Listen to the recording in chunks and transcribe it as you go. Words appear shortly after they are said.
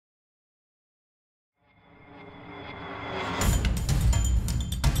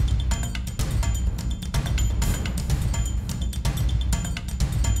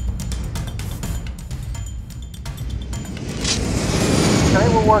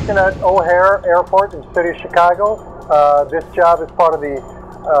working at O'Hare Airport in the city of Chicago. This job is part of the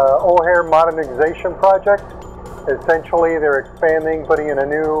O'Hare modernization project. Essentially, they're expanding, putting in a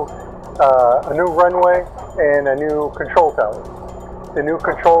new runway and a new control tower. The new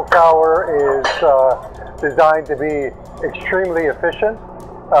control tower is designed to be extremely efficient,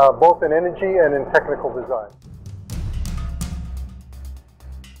 both in energy and in technical design.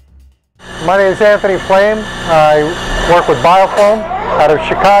 My name is Anthony Flaim. I work with BioFoam out of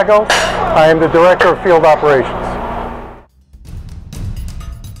Chicago. I am the Director of Field Operations.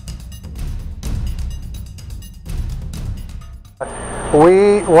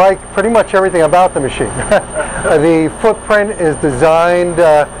 We like pretty much everything about the machine. The footprint is designed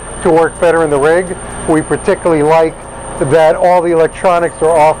to work better in the rig. We particularly like that all the electronics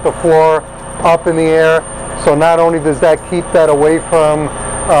are off the floor, up in the air. So not only does that keep that away from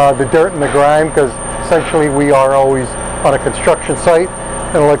the dirt and the grime, because essentially we are always on a construction site,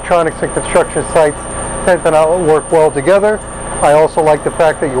 and electronics and construction sites tend to not work well together. I also like the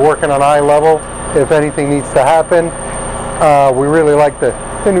fact that you're working on eye level if anything needs to happen. We really like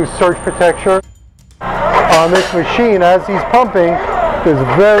the new surge protection. On this machine, as he's pumping,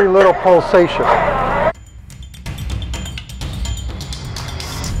 there's very little pulsation.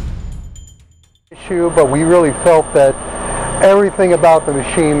 But we really felt that everything about the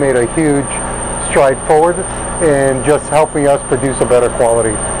machine made a huge stride forward in just helping us produce a better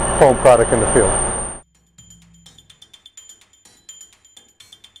quality foam product in the field.